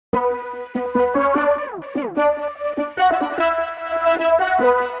You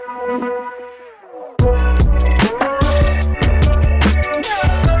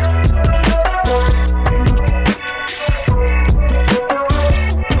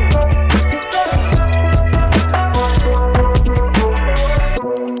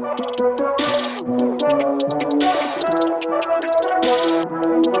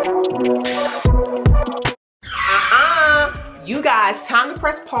guys, time to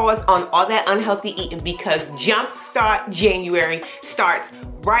press pause on all that unhealthy eating because Jumpstart January starts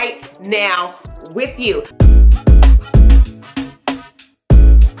right now with you.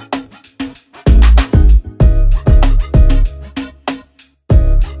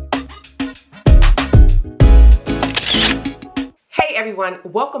 Hey everyone,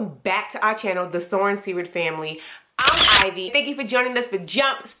 welcome back to our channel, the Soaring Seaward family. I'm Ivy. Thank you for joining us for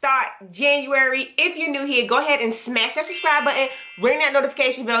Jumpstart January. If you're new here, go ahead and smash that subscribe button, ring that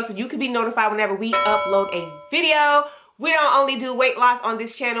notification bell so you can be notified whenever we upload a video. We don't only do weight loss on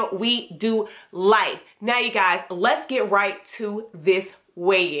this channel, we do life. Now you guys, let's get right to this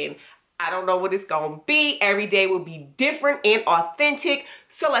weigh-in. I don't know what it's gonna be. Every day will be different and authentic,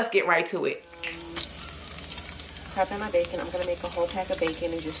 so let's get right to it. Prepping my bacon. I'm going to make a whole pack of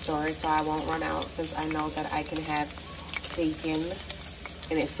bacon and just store it so I won't run out, since I know that I can have bacon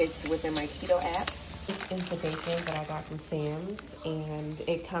and it fits within my keto app. This is the bacon that I got from Sam's and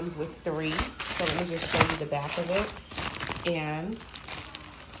it comes with 3. So let me just show you the back of it. And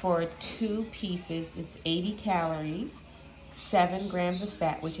for 2 pieces, it's 80 calories, 7 grams of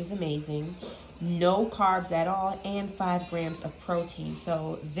fat, which is amazing, no carbs at all, and 5 grams of protein.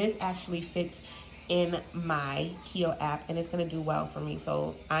 So this actually fits in my keto app and it's going to do well for me.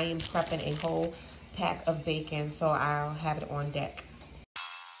 So I am prepping a whole pack of bacon so I'll have it on deck.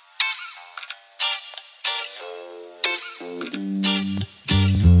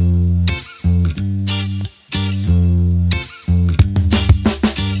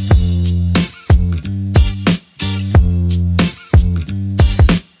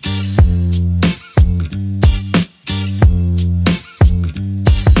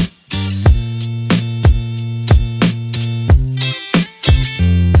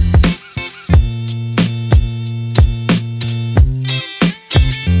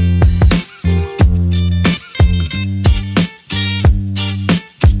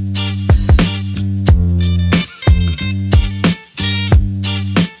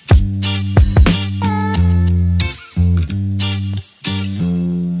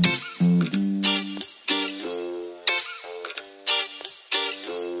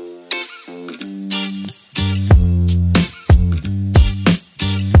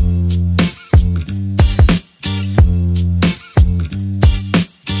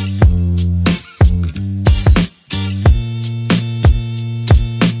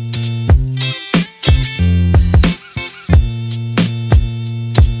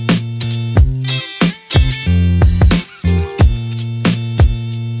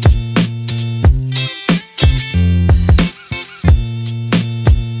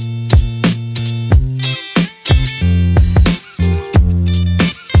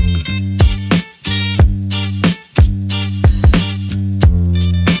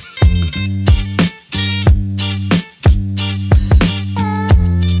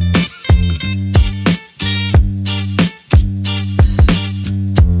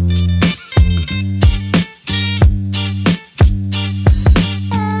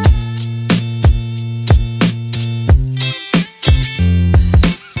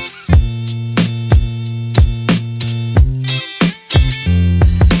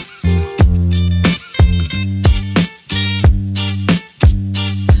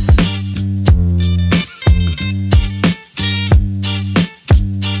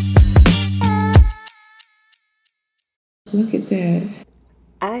 Look at that.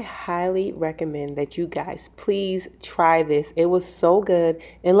 I highly recommend that you guys please try this. It was so good.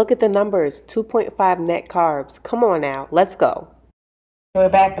 And look at the numbers, 2.5 net carbs. Come on now, let's go. We're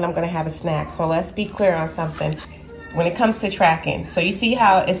back and I'm gonna have a snack. So let's be clear on something when it comes to tracking. So you see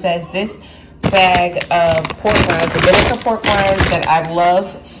how it says this bag of pork rinds, the vinegar pork rinds that I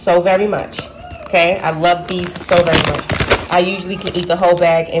love so very much. Okay, I love these so very much. I usually can eat the whole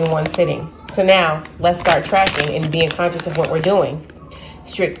bag in one sitting. So now let's start tracking and being conscious of what we're doing.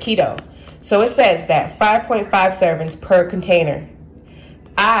 Strict keto. So it says that 5.5 servings per container.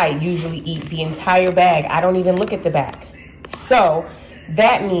 I usually eat the entire bag. I don't even look at the back. So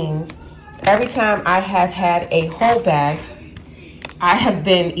that means every time I have had a whole bag, I have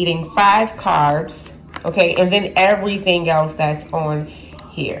been eating 5 carbs, okay, and then everything else that's on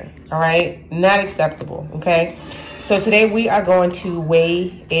here, all right? Not acceptable, okay? So today we are going to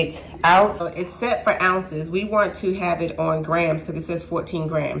weigh it out. So it's set for ounces. We want to have it on grams because it says 14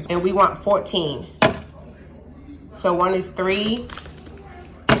 grams. And we want 14. So 1 is 3.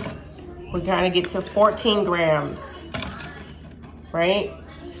 We're trying to get to 14 grams. Right?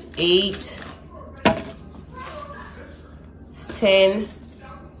 8. 10.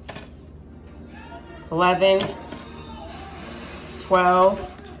 11. 12.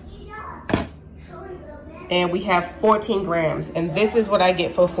 And we have 14 grams. And this is what I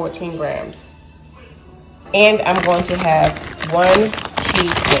get for 14 grams. And I'm going to have 1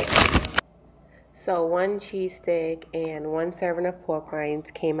 cheese stick. So 1 cheese stick and 1 serving of pork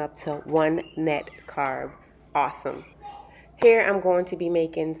rinds came up to 1 net carb. Awesome. Here I'm going to be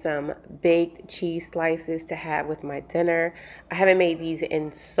making some baked cheese slices to have with my dinner. I haven't made these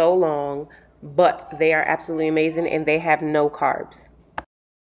in so long, but they are absolutely amazing and they have no carbs.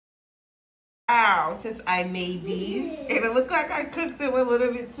 Wow, since I made these, it looked like I cooked them a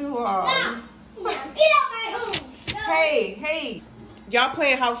little bit too long. No, get out my home. No. Hey, y'all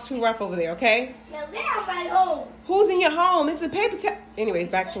playing house too rough over there, okay? No, get out my home. Who's in your home? It's a paper towel.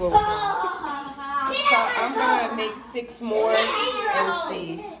 Anyways, back to what we're doing. So I'm gonna make 6 more and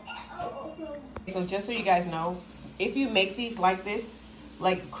see. So just so you guys know, if you make these like this,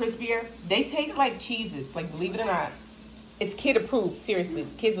 like crispier, they taste like cheeses. Like, believe it or not. It's kid approved, seriously.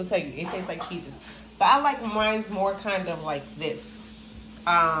 Kids will tell you, it tastes like cheeses. But I like mine more kind of like this.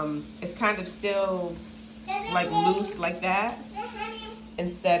 It's kind of still like loose like that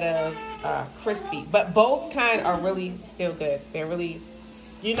instead of crispy. But both kind are really still good. They're really,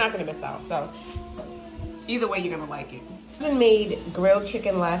 you're not gonna miss out. So either way, you're gonna like it. I made grilled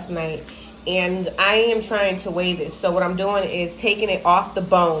chicken last night and I am trying to weigh this. So what I'm doing is taking it off the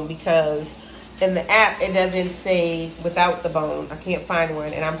bone because in the app, it doesn't say without the bone. I can't find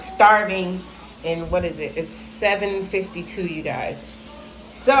one. And I'm starving in, what is it? It's 7:52, you guys.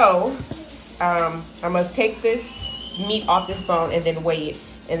 So, I'm going to take this meat off this bone and then weigh it.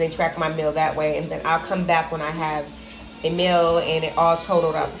 And then track my meal that way. And then I'll come back when I have a meal and it all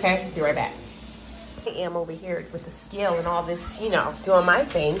totaled up, okay? Be right back. I am over here with the scale and all this, you know, doing my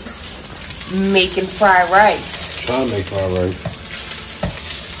thing. Making fried rice. Trying to make fried rice.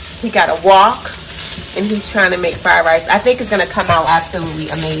 He got a wok, and he's trying to make fried rice. I think it's going to come out absolutely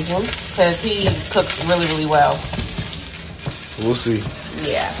amazing, because he cooks really, really well. We'll see.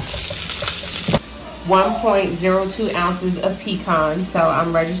 Yeah. 1.02 ounces of pecan, so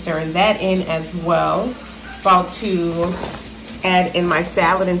I'm registering that in as well. About to add in my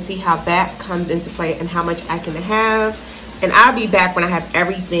salad and see how that comes into play and how much I can have. And I'll be back when I have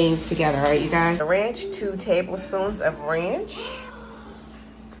everything together, all right, you guys? Ranch, 2 tablespoons of ranch.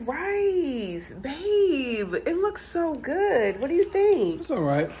 Rice, babe, it looks so good. What do you think? It's all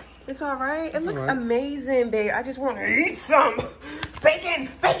right. It's all right? It looks amazing, babe. I just want to eat some. Bacon,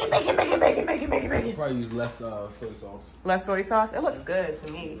 bacon, bacon, bacon, bacon, bacon, bacon, bacon. Probably use less soy sauce. Less soy sauce? It looks good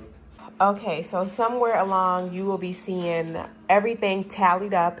to me. Okay, so somewhere along you will be seeing everything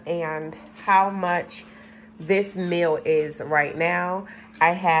tallied up and how much this meal is right now.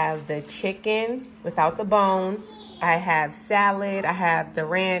 I have the chicken without the bone. I have salad, I have the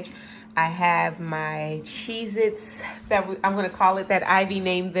ranch, I have my Cheez-Its, I'm gonna call it that Ivy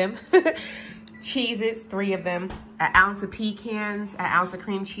named them. Cheez-Its, 3 of them, an ounce of pecans, an ounce of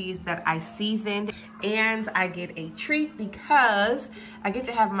cream cheese that I seasoned, and I get a treat because I get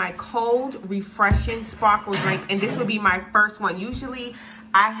to have my cold, refreshing sparkle drink, and this will be my first one. Usually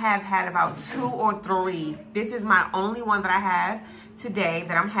I have had about 2 or 3. This is my only one that I had today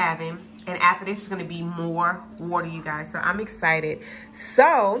that I'm having. And after this is going to be more water, you guys. So I'm excited.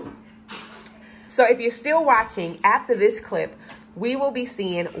 So if you're still watching, after this clip, we will be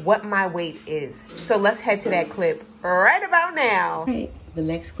seeing what my weight is. So let's head to that clip right about now. All right, the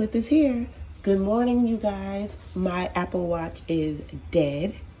next clip is here. Good morning, you guys. My Apple Watch is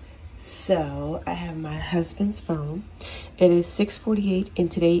dead. So I have my husband's phone. It is 6:48 and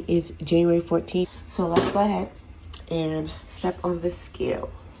today is January 14th. So let's go ahead and step on this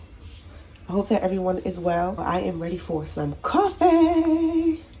scale. I hope that everyone is well. I am ready for some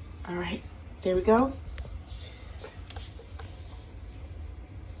coffee. All right, there we go.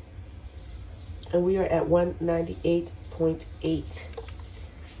 And we are at 198.8.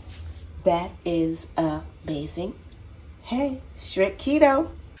 That is amazing. Hey, strict keto.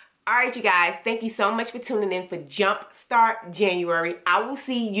 All right, you guys, thank you so much for tuning in for Jumpstart January. I will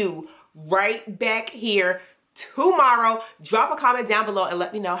see you right back here tomorrow. Drop a comment down below and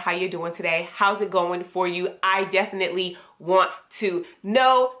let me know how you're doing today. How's it going for you? I definitely want to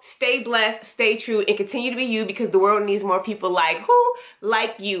know. Stay blessed, stay true, and continue to be you, because the world needs more people like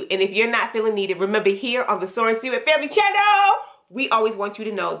you. And if you're not feeling needed, remember, here on the Soaring Seaweed Family channel, we always want you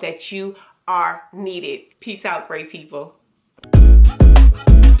to know that you are needed. Peace out, great people.